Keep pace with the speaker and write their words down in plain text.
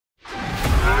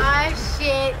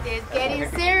It's getting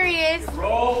serious.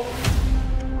 Roll.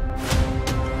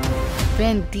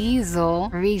 Vin Diesel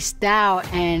reached out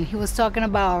and he was talking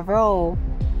about a role.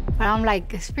 But I'm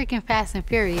like, it's freaking Fast and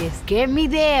Furious. Get me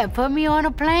there, put me on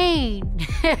a plane.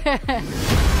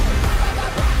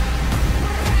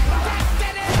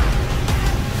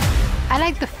 I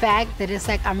like the fact that it's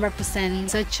like I'm representing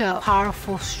such a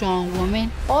powerful, strong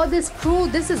woman. All this crew,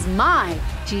 this is mine.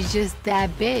 She's just that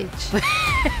bitch.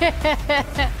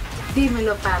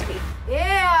 Dímelo, papi.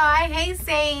 Yeah, I hate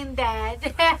saying that.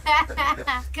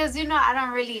 Because, you know, I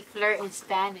don't really flirt in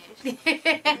Spanish. This is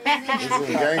gangster.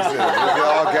 This is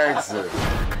all gangster.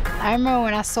 I remember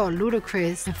when I saw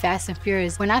Ludacris in Fast and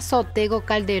Furious. When I saw Tego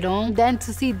Calderon, then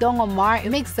to see Don Omar, it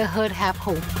makes the hood have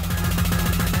hope.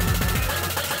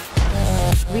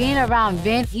 Being around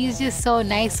Vin, he's just so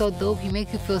nice, so dope. He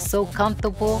makes you feel so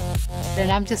comfortable.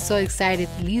 And I'm just so excited.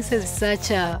 Lisa's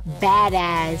such a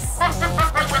badass.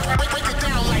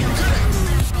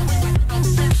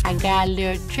 I got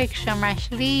little tricks on my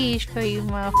sleeves for you,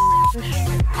 motherfuckers.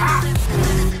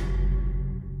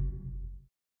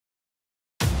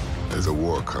 There's a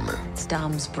war coming. It's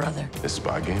Dom's brother. This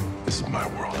spy game, this is my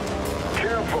world.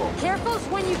 Careful! Careful's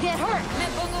when you get hurt.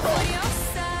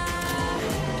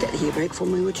 Get the heat break for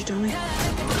me, would you, Tommy?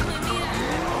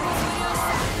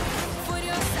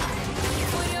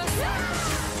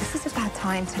 This is a bad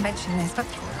time to mention this, but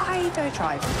I don't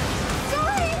drive.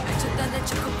 Sorry!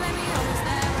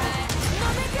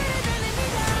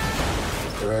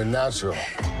 Very natural.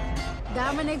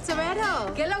 Dominic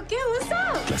Toretto. ¿Qué lo que? What's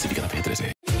up? Clasificada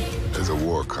P13. There's a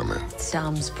war coming. It's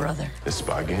Dom's brother. This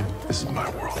spy game, this is my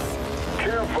world.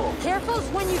 Careful! Careful's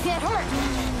when you get hurt.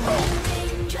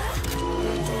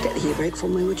 Get the heat break for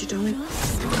me, would you, Tommy?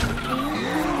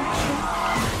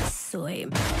 Soy.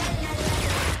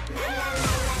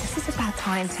 This is a bad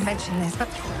time to mention this, but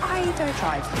I don't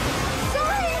drive.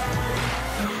 Sorry!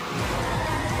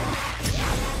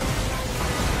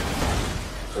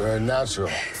 Very natural.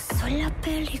 Soy la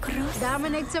peligrosa.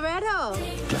 Dominic Toretto.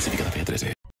 Clasificada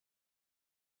P13.